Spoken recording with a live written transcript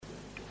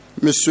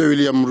Monsieur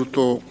William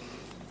Ruto,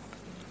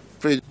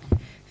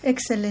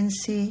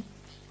 Excellency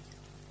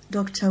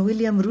Dr.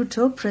 William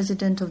Ruto,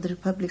 President of the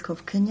Republic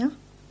of Kenya,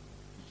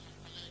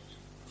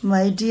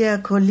 my dear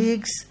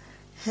colleagues,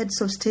 heads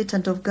of state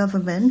and of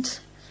government,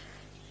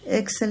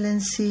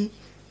 Excellency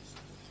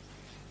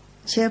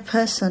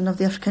Chairperson of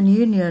the African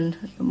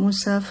Union,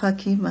 Musa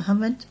Faki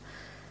Mohammed,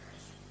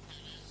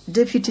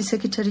 Deputy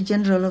Secretary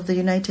General of the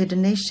United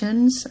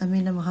Nations,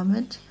 Amina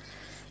Mohammed,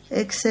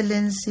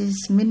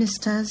 Excellencies,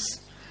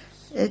 Ministers,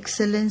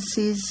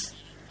 Excellencies,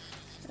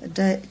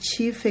 the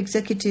Chief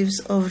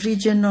Executives of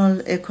Regional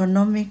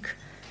Economic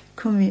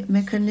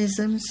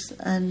Mechanisms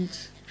and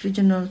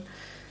Regional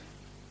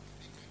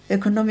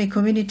Economic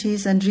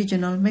Communities and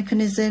Regional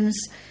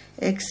Mechanisms,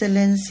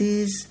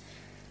 Excellencies,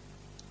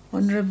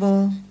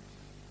 Honorable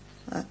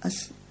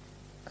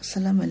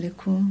Assalamu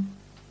alaikum.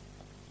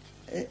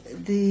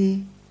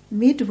 The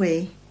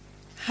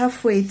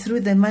halfway through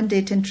the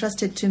mandate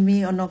entrusted to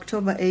me on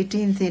October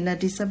 18th in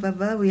Addis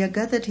Ababa, we are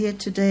gathered here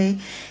today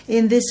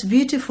in this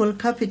beautiful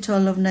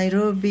capital of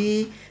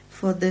Nairobi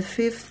for the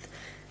 5th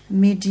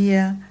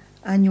Media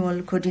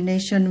Annual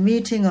Coordination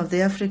Meeting of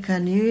the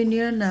African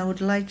Union. I would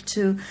like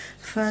to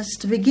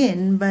first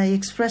begin by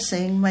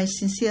expressing my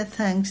sincere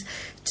thanks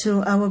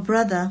to our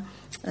brother,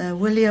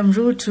 William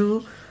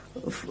Ruto,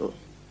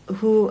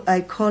 who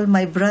I call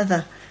my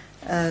brother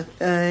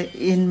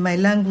in my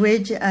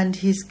language, and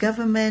his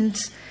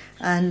government,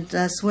 and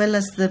as well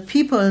as the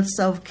peoples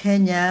of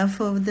Kenya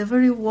for the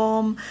very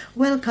warm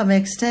welcome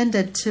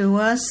extended to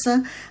us,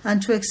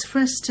 and to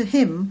express to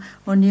him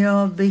on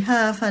your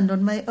behalf and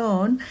on my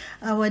own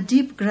our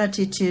deep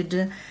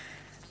gratitude.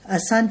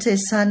 Asante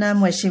sana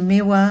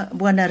Mheshimiwa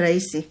Bwana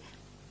Raisi,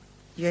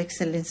 Your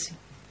Excellency.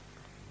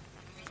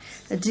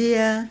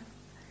 Dear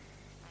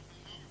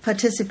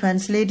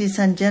participants, ladies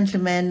and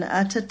gentlemen,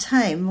 at a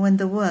time when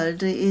the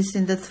world is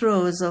in the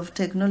throes of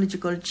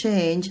technological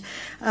change,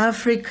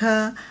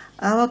 Africa,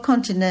 our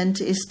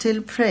continent, is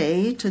still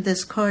prey to the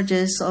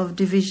scourges of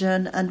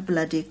division and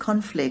bloody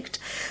conflict.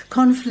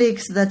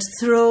 Conflicts that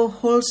throw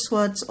whole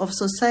swaths of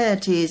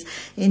societies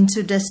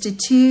into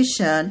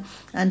destitution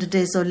and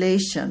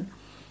desolation.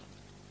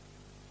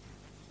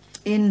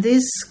 In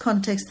this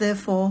context,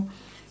 therefore,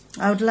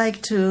 I would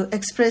like to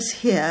express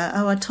here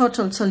our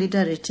total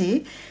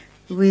solidarity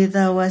with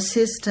our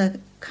sister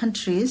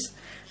countries,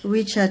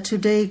 which are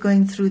today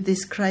going through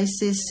these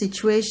crisis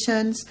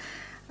situations,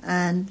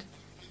 and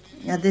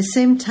at the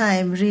same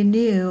time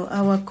renew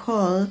our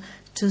call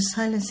to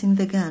silencing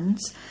the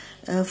guns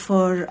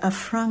for a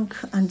frank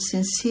and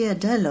sincere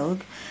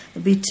dialogue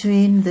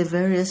between the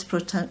various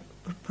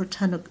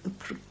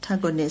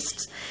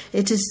protagonists.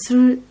 It is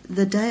through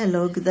the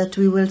dialogue that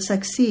we will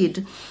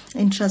succeed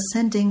in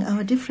transcending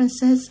our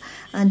differences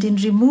and in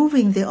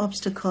removing the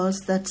obstacles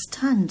that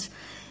stand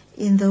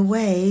in the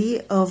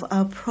way of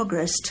our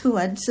progress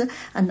towards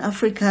an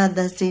Africa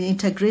that's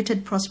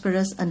integrated,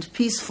 prosperous, and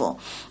peaceful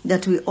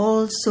that we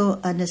all so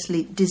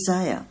earnestly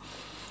desire.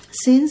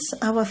 Since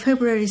our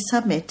February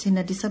summit in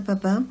Addis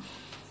Ababa,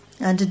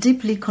 and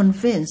deeply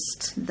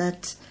convinced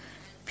that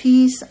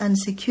peace and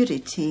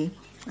security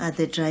are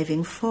the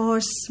driving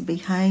force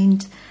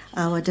behind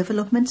our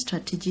development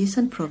strategies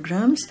and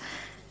programs,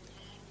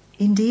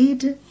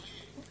 indeed,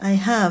 I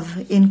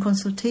have, in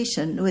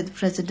consultation with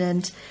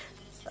President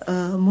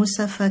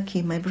Musa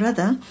Faki, my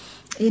brother,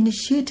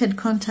 initiated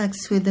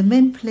contacts with the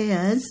main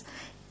players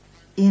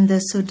in the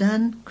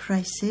Sudan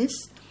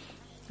crisis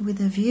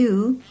with a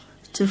view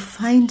to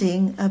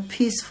finding a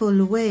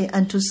peaceful way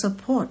and to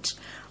support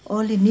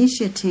all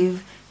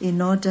initiative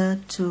in order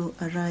to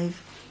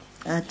arrive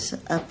at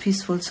a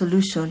peaceful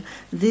solution.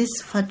 This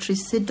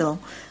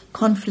fratricidal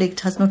conflict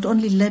has not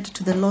only led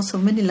to the loss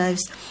of many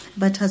lives,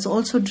 but has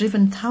also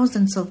driven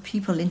thousands of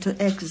people into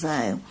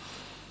exile.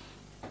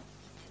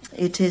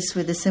 It is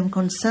with the same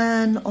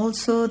concern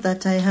also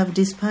that I have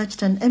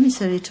dispatched an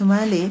emissary to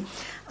Mali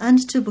and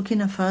to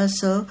Burkina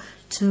Faso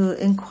to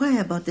inquire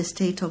about the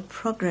state of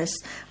progress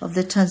of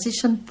the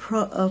transition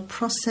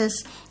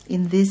process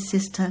in these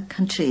sister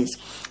countries.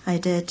 I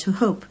dare to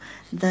hope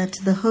that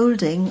the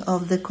holding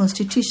of the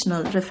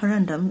constitutional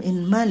referendum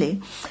in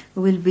Mali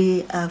will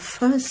be a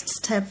first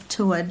step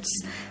towards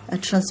a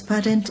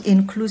transparent,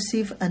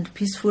 inclusive, and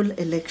peaceful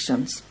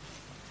elections.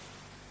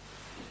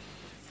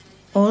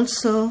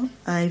 Also,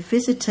 I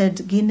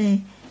visited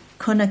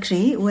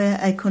Guinea-Conakry, where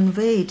I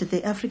conveyed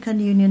the African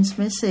Union's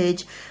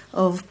message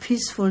of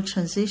peaceful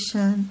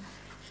transition,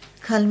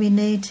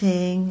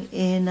 culminating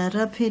in a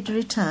rapid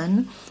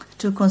return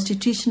to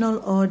constitutional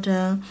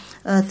order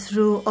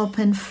through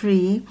open,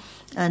 free,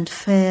 and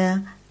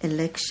fair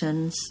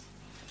elections.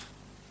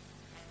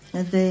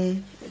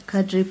 The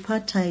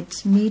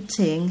quadripartite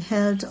meeting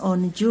held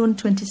on June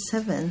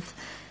 27th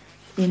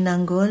in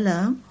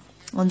Angola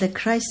on the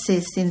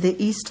crisis in the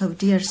east of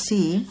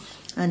DRC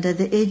under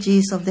the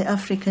aegis of the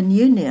African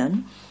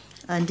Union,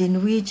 and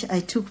in which I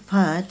took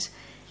part,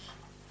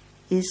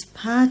 is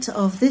part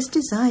of this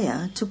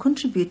desire to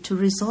contribute to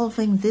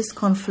resolving this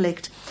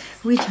conflict,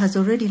 which has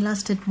already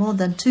lasted more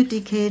than 2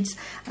 decades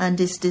and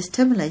is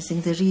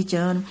destabilizing the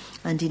region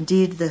and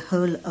indeed the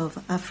whole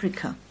of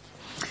Africa.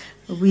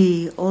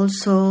 We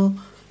also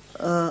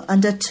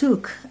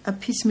undertook a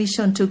peace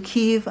mission to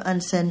Kyiv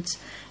and St.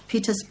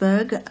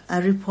 Petersburg,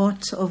 a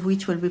report of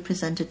which will be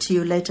presented to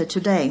you later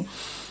today.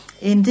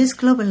 In this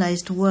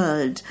globalized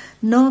world,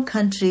 no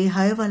country,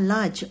 however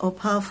large or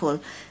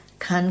powerful,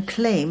 can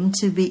claim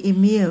to be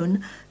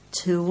immune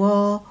to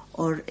war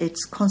or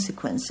its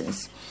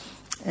consequences.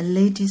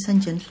 Ladies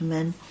and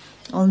gentlemen,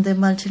 on the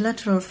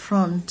multilateral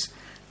front,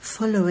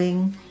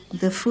 following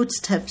the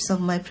footsteps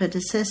of my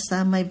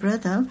predecessor, my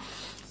brother,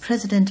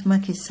 President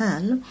Macky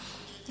Sall,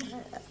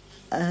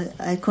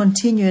 I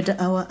continued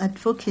our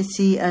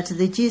advocacy at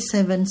the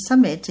G7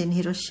 summit in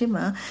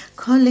Hiroshima,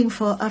 calling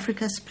for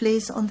Africa's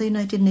place on the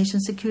United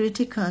Nations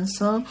Security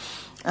Council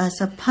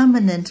as a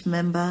permanent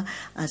member,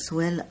 as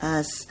well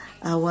as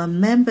our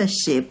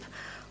membership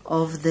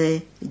of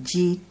the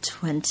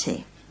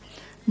G20.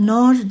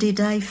 Nor did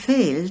I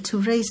fail to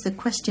raise the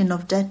question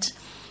of debt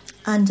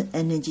and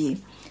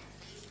energy,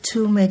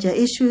 2 major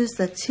issues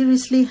that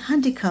seriously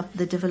handicap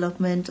the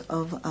development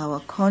of our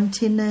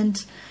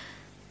continent.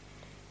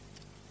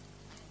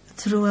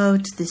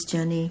 Throughout this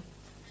journey,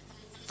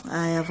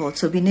 I have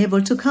also been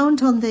able to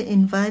count on the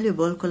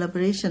invaluable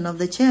collaboration of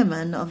the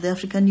chairman of the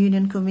African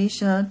Union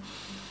Commission,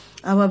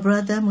 our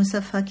brother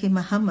Musa Faki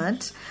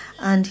Mahamat,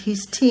 and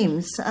his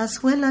teams,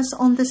 as well as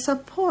on the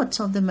support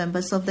of the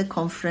members of the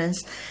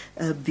conference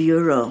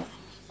bureau.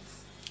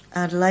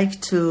 I'd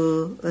like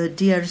to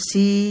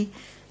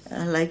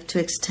I'd like to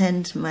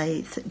extend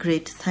my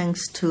great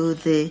thanks to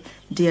the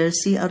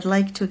DRC. I'd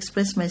like to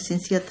express my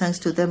sincere thanks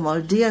to them all.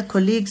 Dear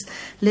colleagues,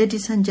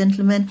 ladies and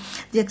gentlemen,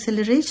 the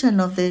acceleration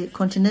of the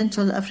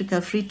Continental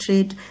Africa Free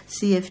Trade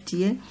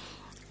CFTA,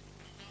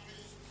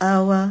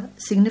 our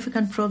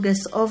significant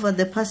progress over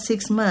the past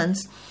 6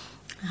 months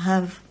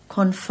have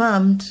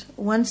confirmed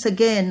once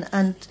again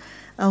and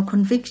our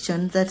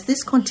conviction that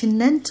this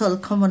continental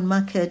common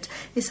market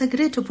is a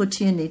great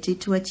opportunity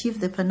to achieve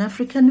the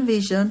Pan-African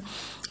vision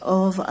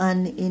of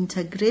an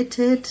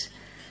integrated,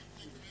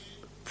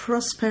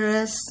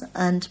 prosperous,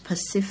 and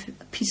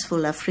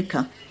peaceful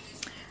Africa.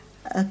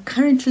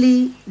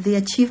 Currently, the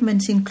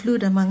achievements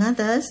include, among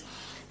others,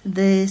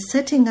 the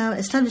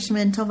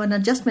establishment of an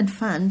adjustment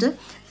fund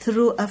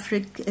through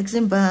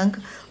Afrexim Bank,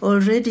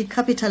 already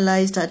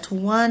capitalized at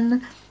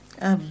 $1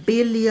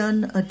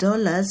 billion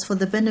for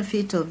the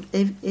benefit of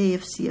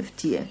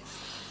AfCFTA.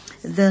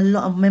 The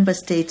law of member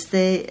states,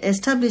 the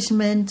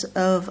establishment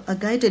of a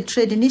guided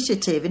trade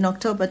initiative in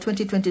October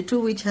 2022,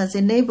 which has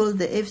enabled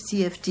the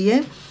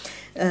AfCFTA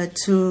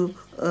to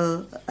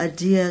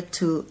adhere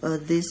to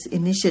this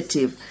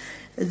initiative.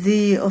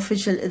 The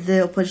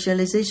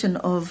officialization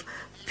of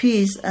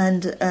peace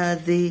and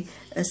the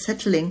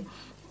settling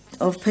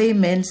of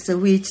payments,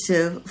 which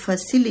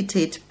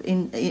facilitate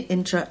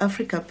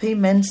intra-Africa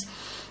payments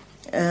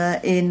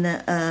in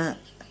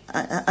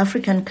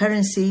African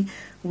currency,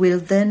 will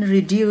then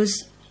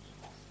reduce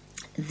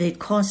the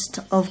cost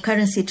of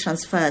currency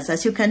transfers.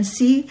 As you can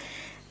see,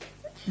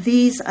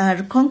 these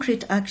are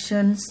concrete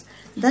actions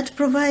that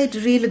provide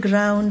real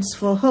grounds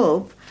for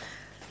hope,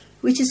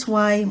 which is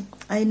why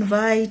I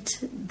invite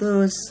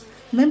those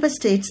member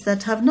states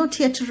that have not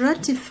yet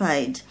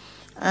ratified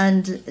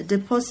and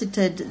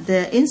deposited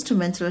their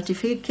instrument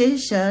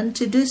ratification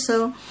to do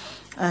so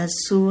as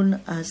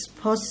soon as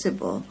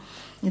possible.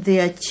 The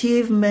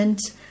achievement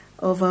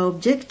of our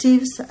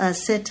objectives are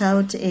set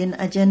out in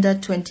Agenda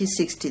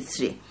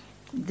 2063.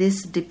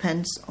 This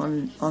depends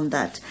on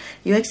that.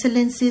 Your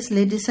Excellencies,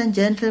 ladies and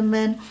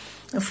gentlemen,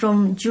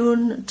 from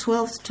June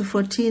 12th to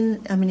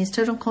 14th, a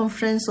ministerial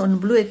conference on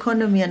blue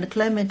economy and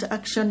climate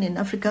action in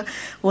Africa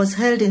was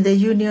held in the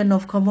Union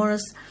of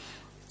Comoros,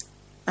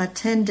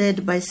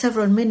 attended by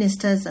several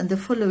ministers and the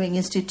following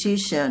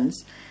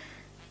institutions: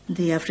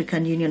 the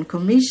African Union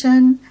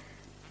Commission,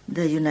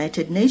 the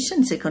United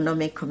Nations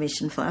Economic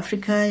Commission for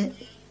Africa,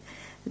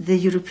 the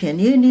European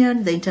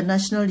Union, the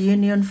International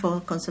Union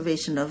for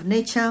Conservation of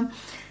Nature,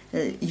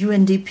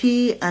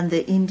 UNDP, and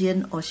the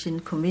Indian Ocean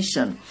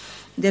Commission.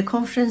 The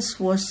conference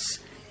was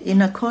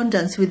in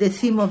accordance with the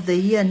theme of the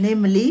year,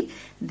 namely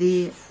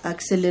the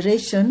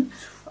acceleration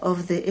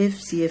of the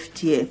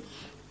AfCFTA.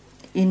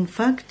 In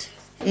fact,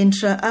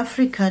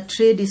 intra-Africa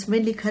trade is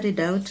mainly carried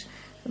out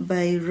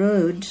by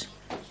road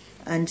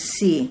and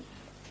sea.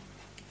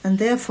 And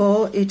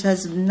therefore, it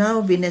has now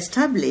been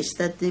established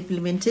that the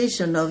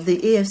implementation of the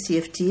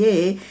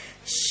AfCFTA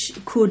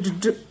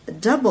could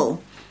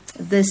double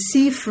the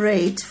sea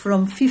freight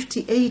from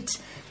 58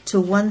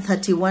 to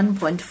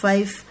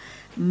 131.5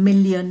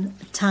 million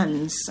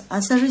tons.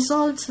 As a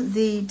result,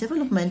 the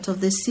development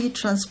of the sea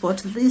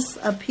transport, this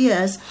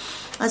appears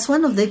as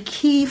one of the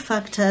key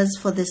factors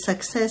for the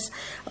success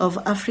of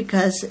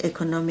Africa's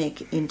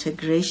economic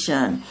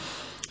integration.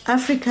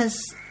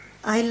 Africa's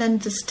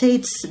island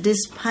states,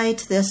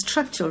 despite their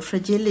structural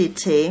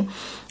fragility,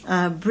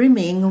 are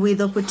brimming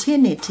with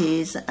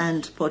opportunities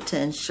and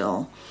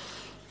potential.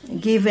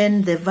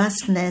 given the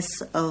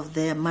vastness of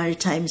their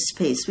maritime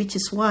space, which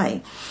is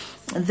why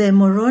the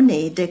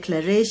Moroni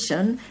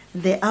Declaration,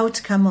 the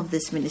outcome of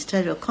this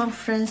ministerial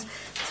conference,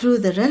 through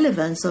the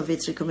relevance of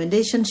its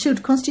recommendation,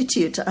 should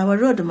constitute our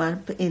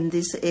roadmap in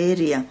this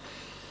area.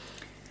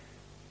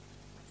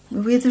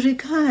 With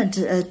regard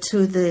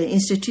to the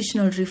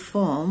institutional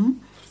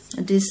reform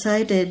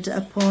decided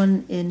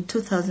upon in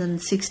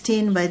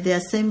 2016 by the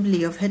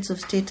Assembly of Heads of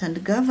State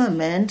and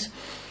Government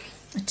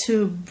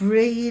to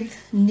breathe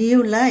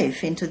new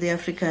life into the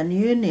African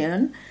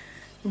Union,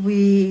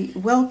 we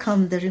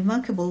welcome the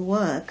remarkable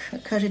work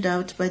carried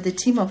out by the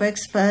team of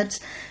experts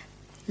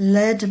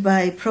led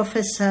by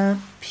Professor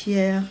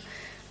Pierre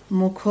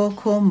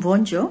Mukoko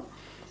Mbonjo,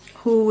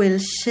 who will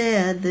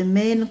share the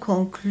main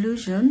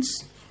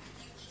conclusions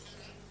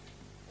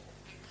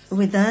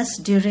with us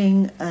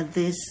during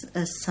this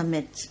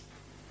summit.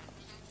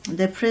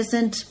 The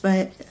present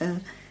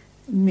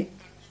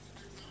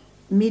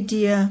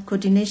media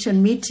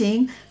coordination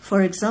meeting,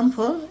 for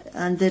example,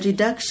 and the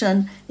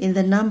reduction in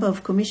the number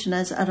of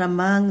commissioners are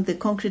among the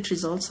concrete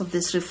results of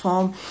this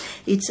reform.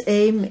 Its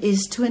aim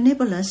is to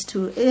enable us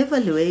to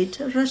evaluate,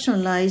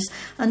 rationalize,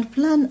 and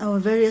plan our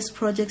various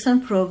projects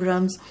and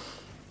programs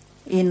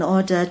in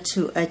order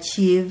to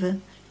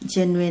achieve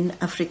genuine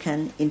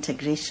African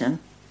integration.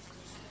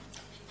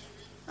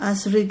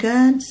 As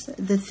regards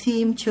the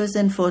theme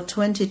chosen for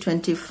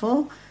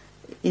 2024,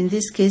 in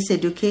this case,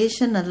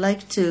 education, I'd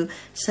like to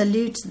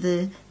salute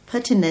the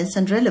pertinence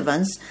and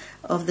relevance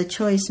of the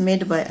choice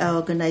made by our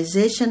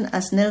organization.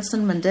 As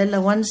Nelson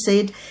Mandela once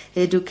said,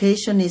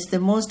 education is the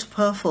most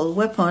powerful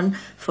weapon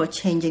for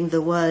changing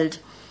the world.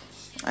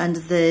 And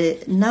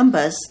the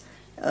numbers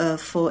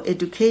for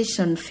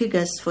education,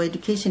 figures for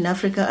education in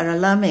Africa are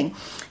alarming.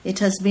 It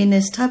has been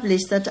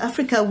established that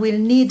Africa will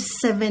need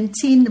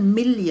 17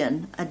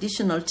 million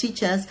additional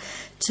teachers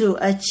to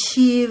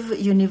achieve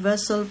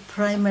universal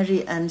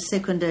primary and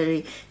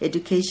secondary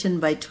education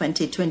by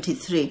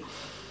 2023.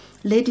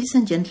 Ladies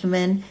and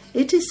gentlemen,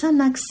 it is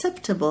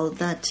unacceptable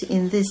that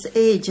in this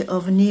age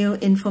of new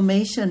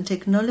information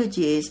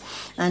technologies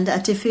and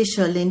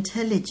artificial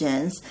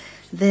intelligence,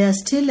 there are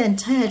still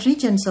entire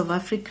regions of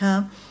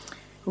Africa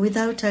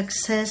without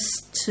access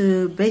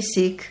to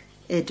basic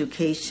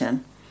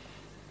education.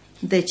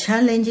 The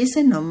challenge is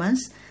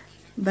enormous,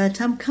 but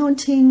I'm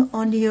counting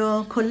on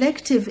your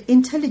collective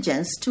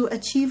intelligence to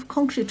achieve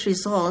concrete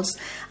results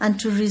and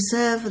to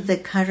reserve the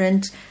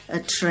current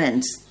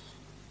trends.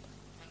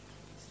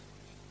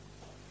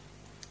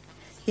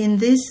 In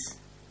this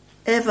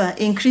ever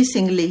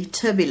increasingly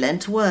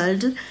turbulent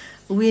world,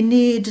 we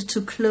need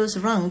to close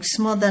ranks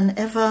more than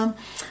ever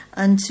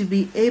and to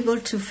be able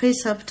to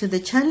face up to the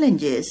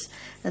challenges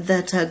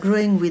that are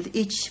growing with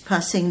each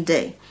passing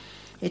day.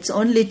 It's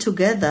only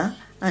together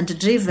and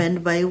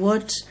driven by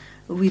what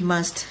we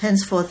must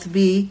henceforth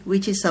be,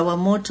 which is our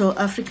motto,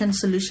 African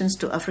solutions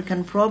to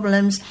African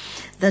problems,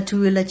 that we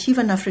will achieve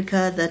an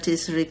Africa that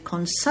is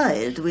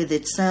reconciled with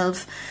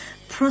itself,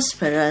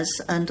 prosperous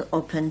and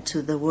open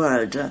to the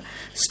world.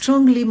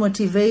 Strongly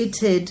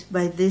motivated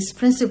by these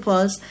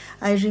principles,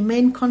 I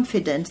remain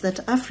confident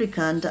that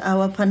Africa and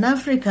our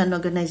Pan-African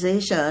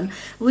organization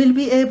will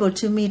be able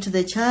to meet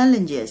the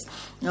challenges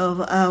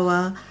of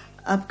our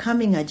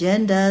upcoming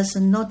agendas,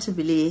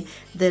 notably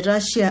the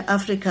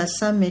Russia-Africa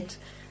Summit,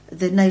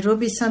 the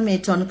Nairobi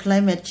Summit on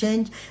Climate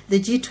Change, the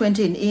G20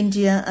 in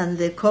India, and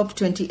the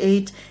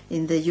COP28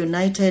 in the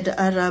United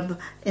Arab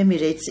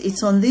Emirates.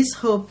 It's on this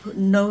hopeful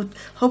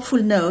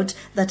note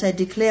that I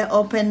declare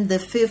open the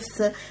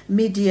 5th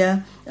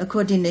media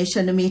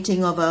coordination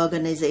meeting of our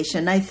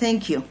organization. I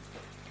thank you.